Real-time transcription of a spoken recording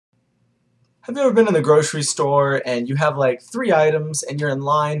Have you ever been in the grocery store and you have like 3 items and you're in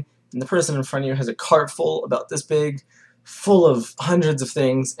line and the person in front of you has a cart full about this big, full of hundreds of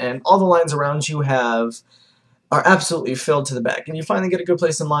things, and all the lines around you are absolutely filled to the back, and you finally get a good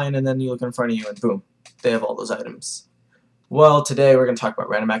place in line and then you look in front of you and boom, they have all those items. Well, today we're going to talk about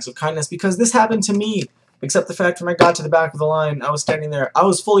random acts of kindness because this happened to me. Except the fact when I got to the back of the line, I was standing there. I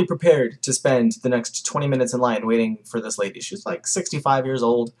was fully prepared to spend the next 20 minutes in line waiting for this lady. She was like 65 years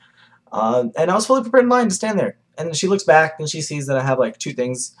old. And I was fully prepared in line to stand there. And she looks back and she sees that I have like 2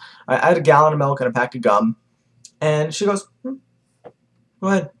 things. I had a gallon of milk and a pack of gum. And she goes, go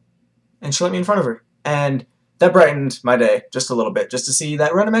ahead. And she let me in front of her. And that brightened my day just a little bit, just to see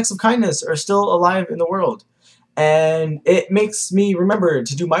that random acts of kindness are still alive in the world. And it makes me remember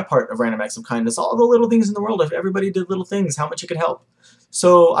to do my part of random acts of kindness. All the little things in the world, if everybody did little things, how much it could help.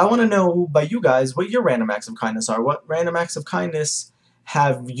 So I want to know by you guys what your random acts of kindness are. What random acts of kindness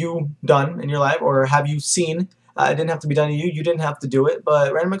have you done in your life, or have you seen? It didn't have to be done to you. You didn't have to do it.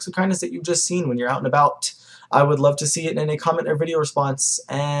 But random acts of kindness that you've just seen when you're out and about. I would love to see it in a comment or video response,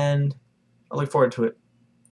 and I look forward to it.